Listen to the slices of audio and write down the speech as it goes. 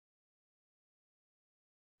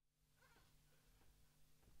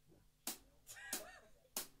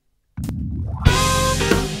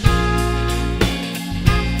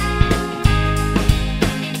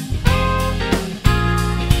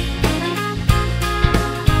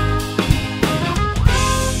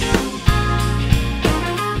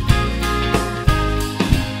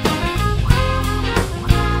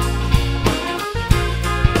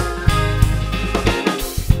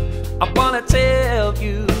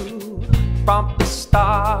from the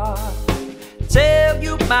start. Tell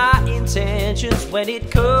you my intentions when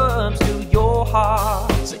it comes to your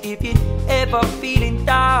heart. So if you're ever feeling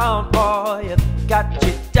down or you've got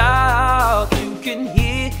your doubts, you can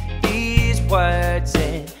hear these words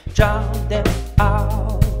and drown them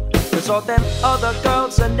out. Cause all them other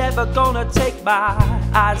girls are never gonna take my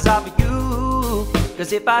eyes off of you.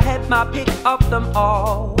 Cause if I had my pick of them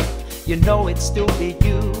all, you know it'd still be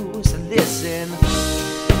you. So listen,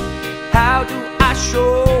 how do I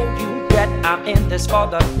show you that I'm in this for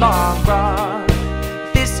the long run?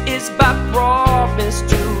 This is my promise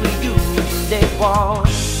to you. They want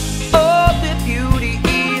all the beauty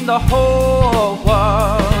in the whole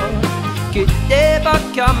world could never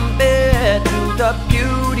compare to the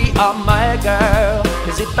beauty of my girl.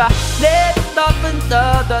 Cause if I let love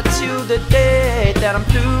another till the day that I'm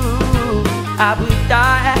through, I will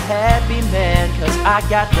die a happy man. Cause I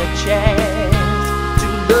got the chance to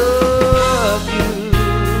love you.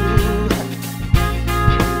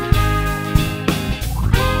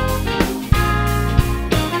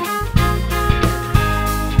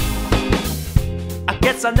 I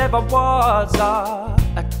guess I never was a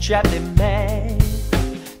traveling man.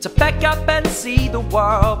 To pack up and see the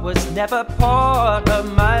world was never part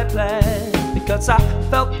of my plan. Because I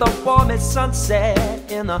felt the warmest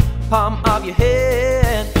sunset in the palm of your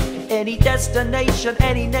hand. Any destination,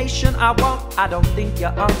 any nation I want, I don't think you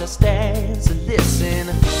understand. So listen,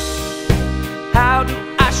 how do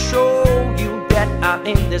I show you that I'm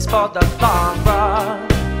in this for the long run?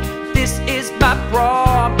 This is my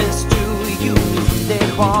promise to you.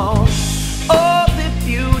 They want all the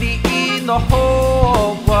beauty in the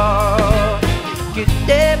whole world could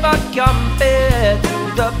never compare to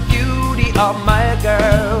the beauty of my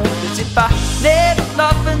girl. Cause if I let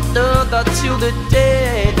love another till the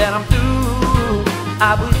day that I'm through,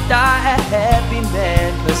 I will die a happy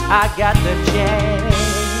man. Cause I got the chance.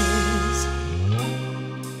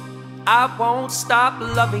 I won't stop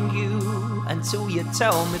loving you until you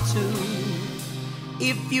tell me to.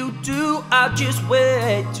 If you do, I'll just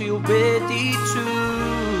wait till you're ready to.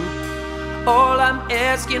 All I'm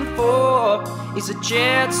asking for is a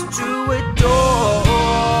chance to adore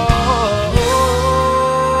you.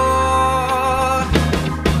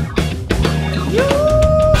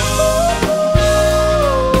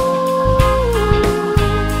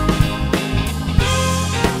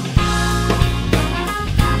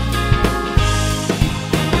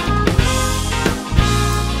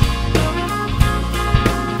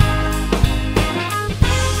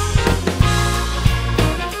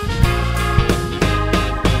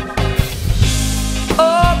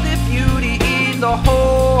 The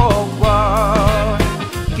whole world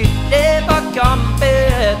could never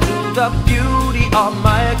compare to the beauty of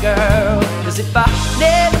my girl. Cause if I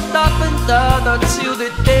let love another till the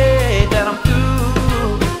day that I'm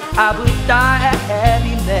through, I will die a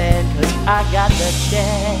happy man. Cause I got the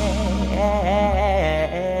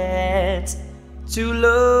chance to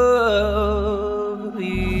love